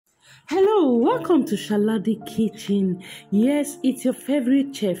Hello, welcome to Shaladi Kitchen. Yes, it's your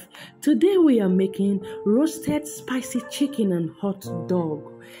favorite chef. Today we are making roasted spicy chicken and hot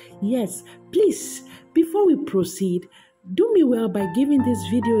dog. Yes, please, before we proceed, do me well by giving this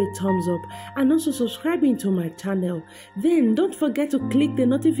video a thumbs up and also subscribing to my channel. Then don't forget to click the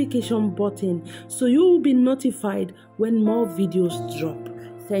notification button so you will be notified when more videos drop.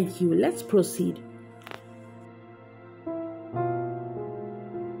 Thank you. Let's proceed.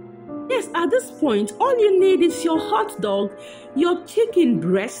 Yes, at this point, all you need is your hot dog, your chicken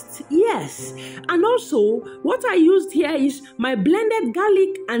breast, yes. And also, what I used here is my blended garlic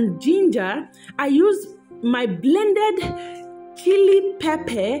and ginger. I used my blended chili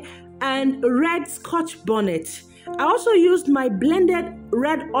pepper and red scotch bonnet. I also used my blended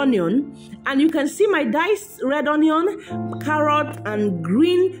red onion, and you can see my diced red onion, carrot, and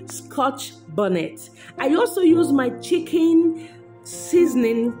green scotch bonnet. I also used my chicken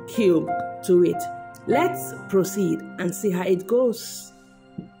seasoning cube to it. Let's proceed and see how it goes.